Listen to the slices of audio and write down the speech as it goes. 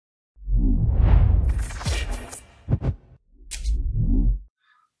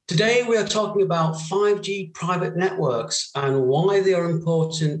Today, we are talking about 5G private networks and why they are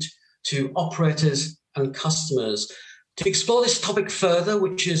important to operators and customers. To explore this topic further,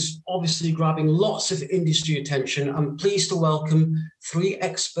 which is obviously grabbing lots of industry attention, I'm pleased to welcome three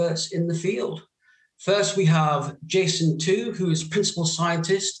experts in the field. First, we have Jason Tu, who is Principal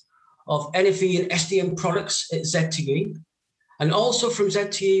Scientist of NFV and SDM products at ZTE. And also from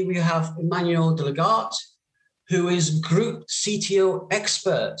ZTE, we have Emmanuel Delegat, who is Group CTO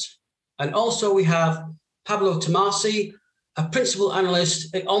Expert. And also we have Pablo Tomasi, a Principal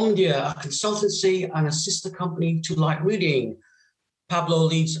Analyst at Omdia, a consultancy and a sister company to Light Reading. Pablo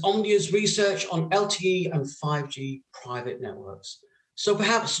leads Omdia's research on LTE and 5G private networks. So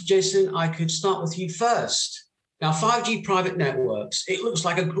perhaps, Jason, I could start with you first. Now, 5G private networks, it looks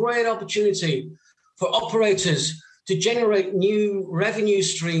like a great opportunity for operators to generate new revenue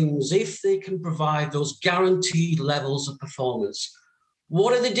streams if they can provide those guaranteed levels of performance.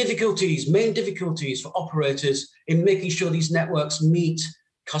 What are the main difficulties for operators in making sure these networks meet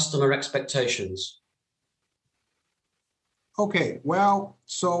customer expectations? Okay, well,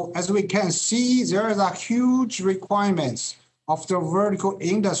 so as we can see, there is a huge requirements of the vertical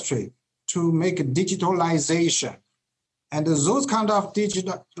industry to make digitalization. And those kind of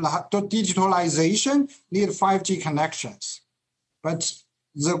digitalization need 5G connections. But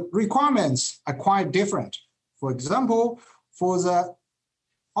the requirements are quite different. For example, for the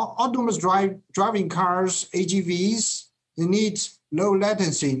autonomous driving cars, AGVs, they need low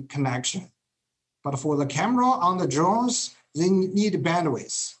latency connection. But for the camera on the drones, they need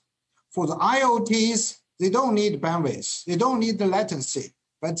bandwidth. For the IoTs, they don't need bandwidth. They don't need the latency,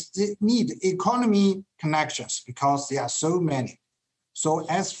 but they need economy connections because there are so many. So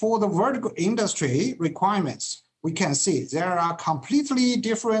as for the vertical industry requirements, we can see there are completely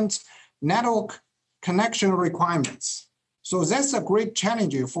different network connection requirements. So that's a great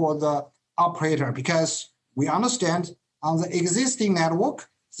challenge for the operator because we understand on the existing network,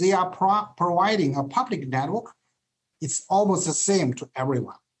 they are providing a public network. It's almost the same to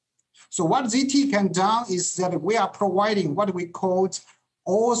everyone. So what ZT can do is that we are providing what we call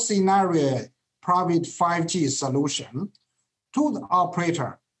all scenario private 5G solution to the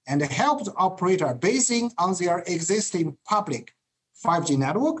operator and help the operator basing on their existing public 5G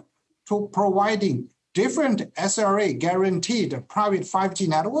network to providing different SLA guaranteed private 5G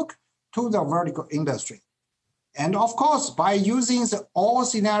network to the vertical industry. And of course, by using the all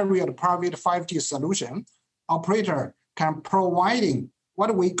scenario private 5G solution, operator can providing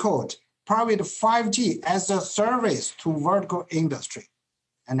what we call private 5G as a service to vertical industry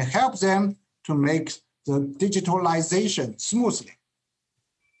and help them to make the digitalization smoothly.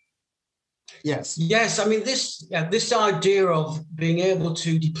 Yes. Yes, I mean, this idea of being able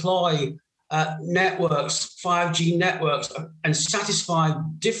to deploy networks, 5G networks, and satisfy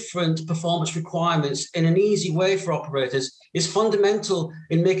different performance requirements in an easy way for operators is fundamental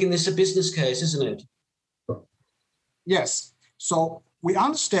in making this a business case, isn't it? Yes. So we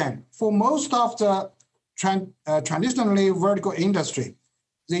understand for most of the traditionally vertical industry,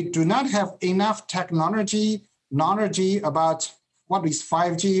 they do not have enough technology, knowledge about what is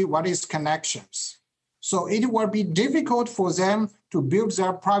 5G, what is connections. So it will be difficult for them to build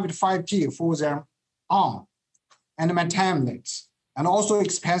their private 5G for their own and maintain it, and also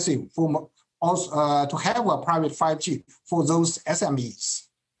expensive for to have a private 5G for those SMEs.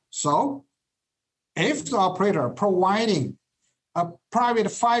 So if the operator providing a private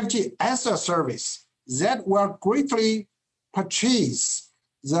 5G as a service, that will greatly purchase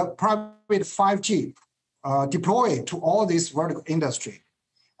the private 5G deployed to all this vertical industry.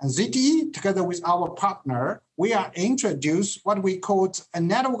 And ZTE, together with our partner, we are introduced what we call a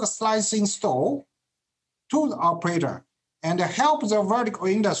network slicing store to the operator and help the vertical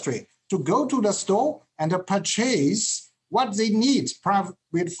industry to go to the store and purchase what they need private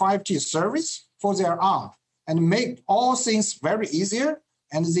 5G service for their own and make all things very easier.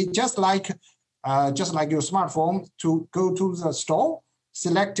 And they just like your smartphone to go to the store,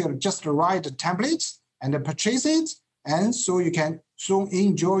 select just the right templates and purchase it. And so you can soon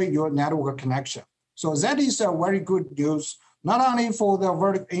enjoy your network connection. So that is a very good news, not only for the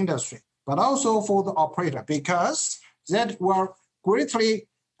vertical industry, but also for the operator, because that will greatly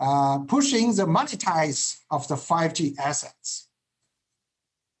pushing the monetize of the 5G assets.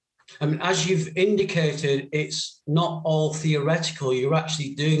 As you've indicated, it's not all theoretical. You're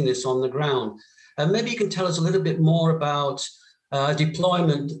actually doing this on the ground. Maybe you can tell us a little bit more about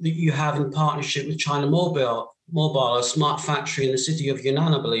deployment that you have in partnership with China Mobile, a smart factory in the city of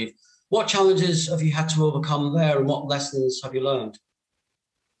Yunnan, I believe. What challenges have you had to overcome there and what lessons have you learned?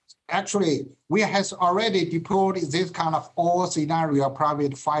 actually, we has already deployed this kind of all scenario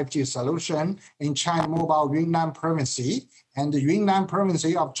private 5G solution in China Mobile Yunnan province, and the Yunnan province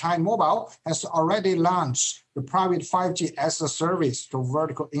of China Mobile has already launched the private 5G as a service to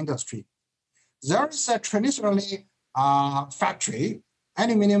vertical industry. There is a traditionally factory,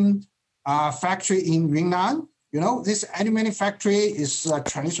 aluminum factory in Yunnan. You know, this aluminum factory is a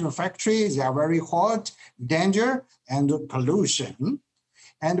traditional factory. They are very hot, danger, and pollution.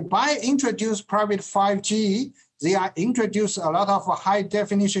 And by introduce private 5G, they are introduce a lot of high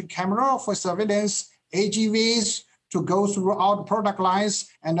definition camera for surveillance, AGVs to go through all the product lines,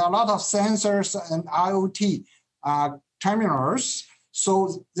 and a lot of sensors and IoT terminals,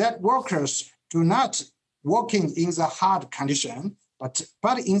 so that workers do not working in the hard condition, but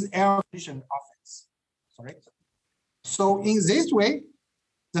in air conditioned office. Sorry. So in this way,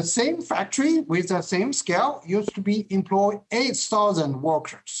 the same factory with the same scale used to be employ 8,000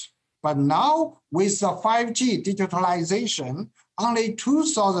 workers. But now with the 5G digitalization, only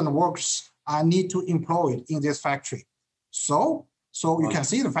 2,000 workers are need to employ in this factory. So you can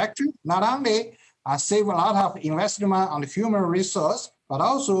see the factory not only save a lot of investment on human resource, but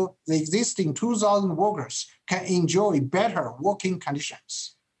also the existing 2,000 workers can enjoy better working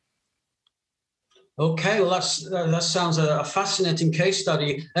conditions. Okay, well, that sounds a fascinating case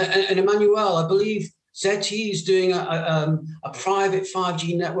study. And Emmanuel, I believe ZTE is doing a private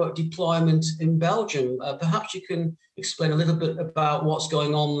 5G network deployment in Belgium. Perhaps you can explain a little bit about what's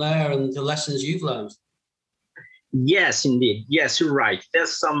going on there and the lessons you've learned. Yes, indeed. Yes, you're right.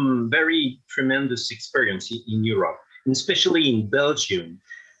 There's some very tremendous experience in Europe, especially in Belgium.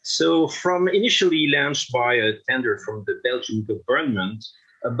 So from initially launched by a tender from the Belgian government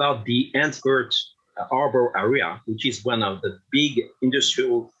about the Antwerp Harbor area, which is one of the big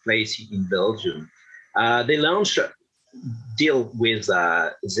industrial places in Belgium. They launched a deal with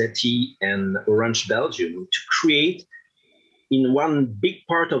ZTE and Orange Belgium to create in one big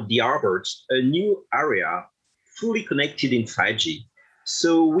part of the harbor a new area fully connected in 5G.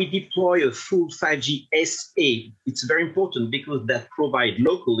 So we deploy a full 5G SA. It's very important because that provide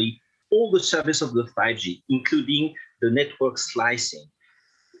locally all the service of the 5G, including the network slicing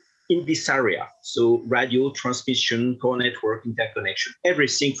in this area. So radio, transmission, core network, interconnection,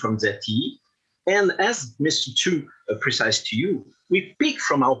 everything from ZTE. And as Mr. Chu precise to you, we pick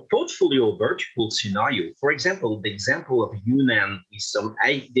from our portfolio vertical scenario. For example, the example of Yunnan with some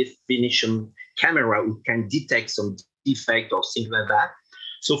high definition camera who can detect some defect or things like that.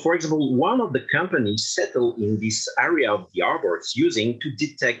 So for example, one of the companies settled in this area of the harbor using to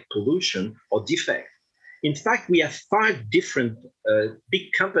detect pollution or defect. In fact, we have 5 different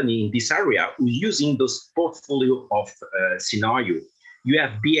big companies in this area who are using those portfolio of scenario. You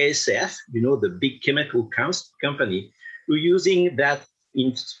have BASF, you know, the big chemical company, who are using that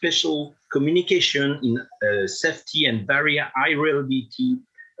in special communication in safety and very high reliability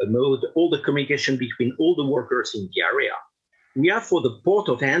mode, all the communication between all the workers in the area. We have for the port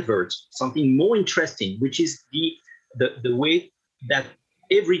of Antwerp something more interesting, which is the way that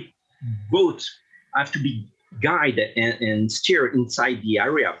every boat have to be guided and steered inside the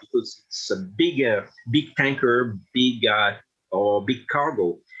area because it's a big tanker, big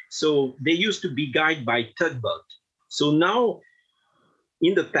cargo. So they used to be guided by tugboat. So now,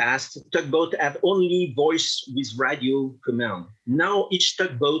 in the past, tugboat have only voice with radio command. Now each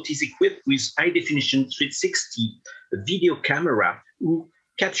tugboat is equipped with high definition 360 video camera who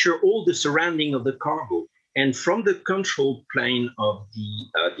capture all the surrounding of the cargo. And from the control plane of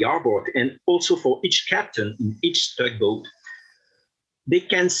the harbor, and also for each captain in each tugboat, they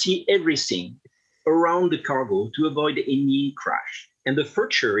can see everything around the cargo to avoid any crash. And the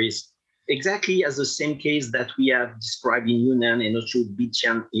future is exactly as the same case that we have described in Yunnan and also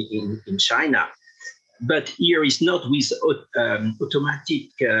Bijian in China. But here is not with automatic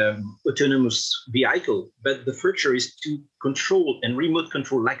autonomous vehicle, but the future is to control and remote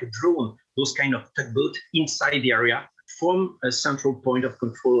control like a drone, those kind of tugboat inside the area from a central point of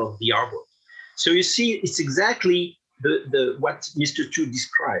control of the harbor. So you see, it's exactly what Mr. Chu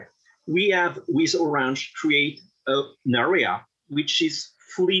described. We have with Orange create an area which is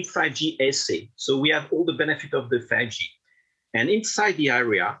fully 5G SA. So we have all the benefit of the 5G. And inside the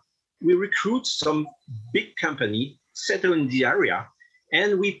area, we recruit some big company, settle in the area,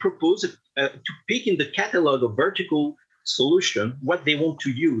 and we propose to pick in the catalog of vertical solution what they want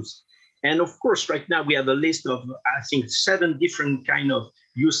to use. And of course, right now we have a list of, I think, 7 different kind of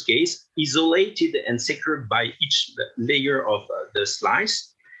use case, isolated and secured by each layer of the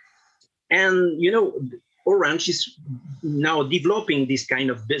slice. And, you know, Orange is now developing this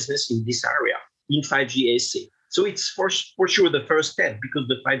kind of business in this area in 5G SA. So it's for sure the first step, because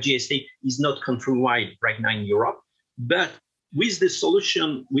the 5G SA is not country-wide right now in Europe. But with the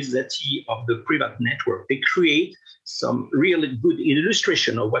solution, with the T of the private network, they create some really good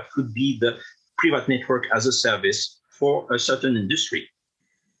illustration of what could be the private network as a service for a certain industry.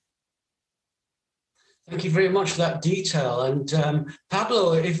 Thank you very much for that detail. And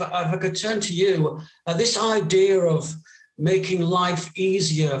Pablo, if I could turn to you, this idea of making life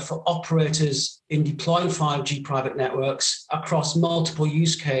easier for operators in deploying 5G private networks across multiple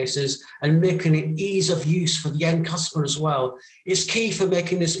use cases and making it ease of use for the end customer as well is key for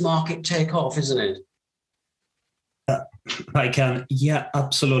making this market take off, isn't it? I can, yeah,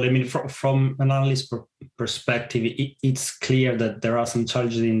 absolutely. I mean, from an analyst perspective, it's clear that there are some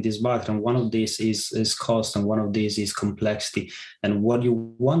challenges in this market, and one of these is cost, and one of these is complexity. And what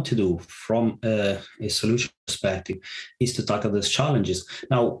you want to do from a solution perspective is to tackle those challenges.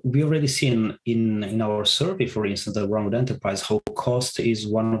 Now, we already seen in our survey, for instance, around enterprise, how cost is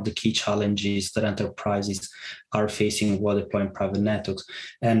one of the key challenges that enterprises are facing while deploying private networks.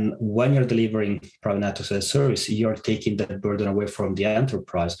 And when you're delivering private networks as a service, you're taking that burden away from the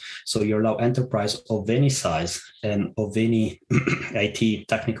enterprise. So you allow enterprise of any size and of any IT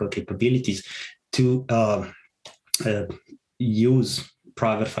technical capabilities to use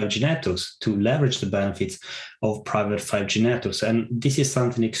private 5G networks, to leverage the benefits of private 5G networks. And this is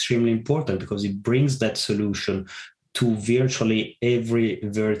something extremely important because it brings that solution to virtually every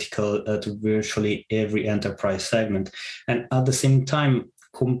vertical, to virtually every enterprise segment. And at the same time,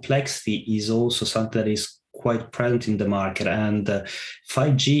 complexity is also something that is quite present in the market. And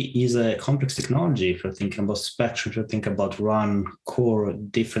 5G is a complex technology. If you're thinking about spectrum, if you think about RAN, core,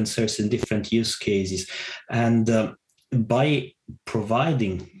 different services, and different use cases. And by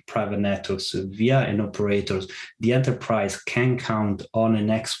providing private networks via an operator, the enterprise can count on an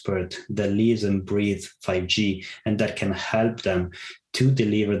expert that lives and breathes 5G, and that can help them to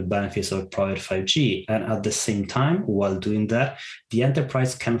deliver the benefits of private 5G. And at the same time, while doing that, the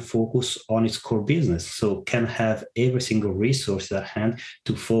enterprise can focus on its core business. So can have every single resource at hand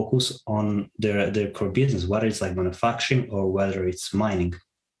to focus on their core business, whether it's like manufacturing or whether it's mining.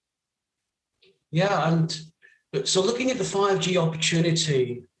 Yeah, and so looking at the 5G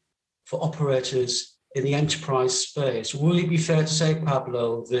opportunity for operators in the enterprise space, will it be fair to say,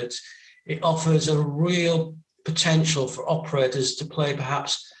 Pablo, that it offers a real potential for operators to play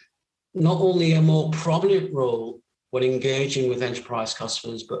perhaps not only a more prominent role when engaging with enterprise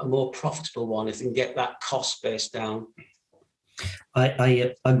customers, but a more profitable one if they can get that cost base down?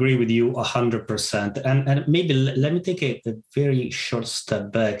 I agree with you 100%. And maybe let me take a very short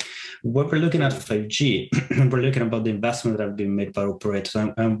step back. When we're looking at 5G, we're looking about the investment that have been made by operators,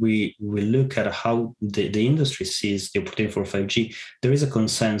 and we look at how the industry sees the opportunity for 5G. There is a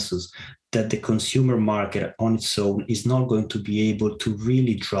consensus that the consumer market on its own is not going to be able to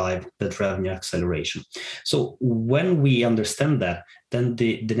really drive that revenue acceleration. So when we understand that, then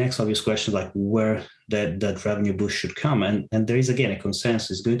the next obvious question is like where that revenue boost should come. And there is, again, a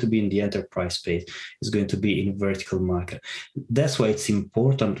consensus. It's going to be in the enterprise space. It's going to be in vertical market. That's why it's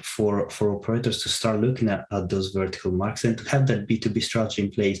important for operators to start looking at those vertical markets and to have that B2B strategy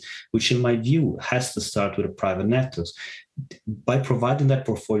in place, which in my view has to start with the private networks. By providing that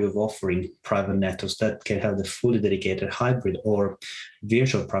portfolio of offering private networks that can have the fully dedicated hybrid or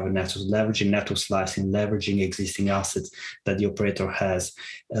virtual private networks, leveraging network slicing, leveraging existing assets that the operator has,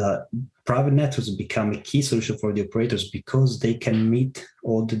 private networks become a key solution for the operators because they can meet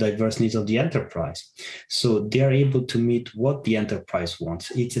all the diverse needs of the enterprise. So they are able to meet what the enterprise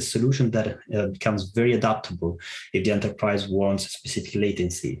wants. It's a solution that becomes very adaptable. If the enterprise wants specific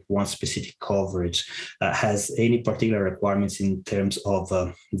latency, wants specific coverage, has any particular requirements in terms of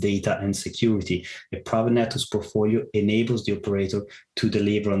data and security, a private networks portfolio enables the operator to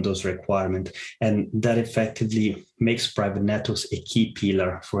deliver on those requirements. And that effectively makes private networks a key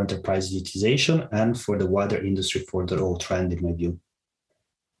pillar for enterprise utilization and for the wider industry for the whole trend, in my view.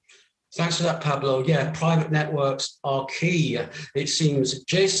 Thanks for that, Pablo. Yeah, private networks are key, it seems.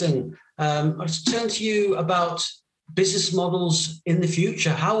 Jason, I'll turn to you about business models in the future.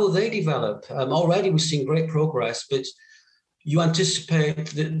 How will they develop? Already we've seen great progress, but you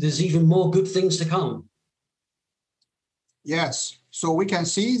anticipate that there's even more good things to come. Yes, so we can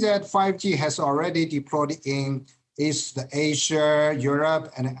see that 5G has already deployed in East Asia,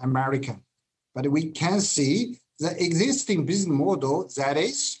 Europe, and America. But we can see the existing business model, that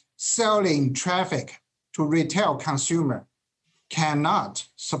is selling traffic to retail consumer, cannot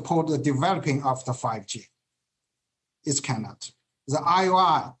support the developing of the 5G. It cannot. The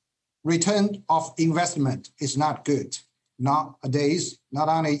ROI, return of investment, is not good nowadays, not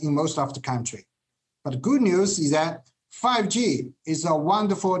only in most of the country. But good news is that 5G is a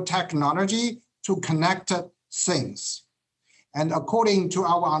wonderful technology to connect things. And according to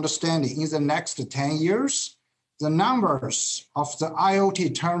our understanding, in the next 10 years, the numbers of the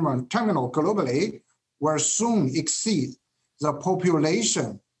IoT terminal globally will soon exceed the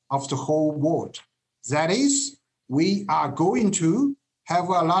population of the whole world. That is, we are going to have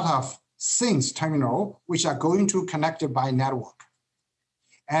a lot of things terminal which are going to connected by network.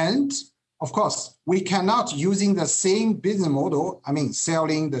 And of course, we cannot using the same business model, I mean,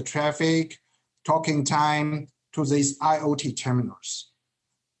 selling the traffic, talking time to these IoT terminals.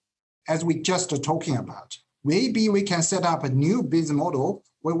 As we just talking about, maybe we can set up a new business model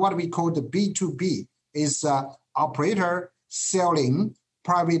with what we call the B2B, is operator selling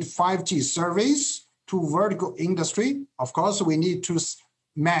private 5G service to vertical industry. Of course, we need to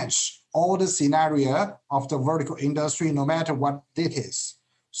match all the scenario of the vertical industry, no matter what it is.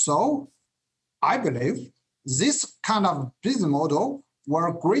 So I believe this kind of business model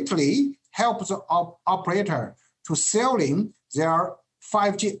will greatly help the operator to selling their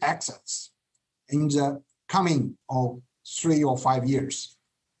 5G assets in the coming 3 or 5 years.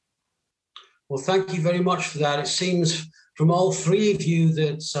 Well, thank you very much for that. It seems from all three of you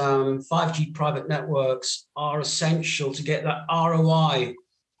that 5G private networks are essential to get that ROI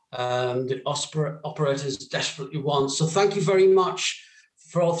that operators desperately want. So thank you very much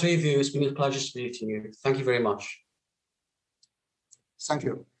for all three of you. It's been a pleasure speaking to you. Thank you very much. Thank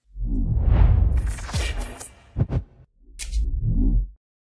you.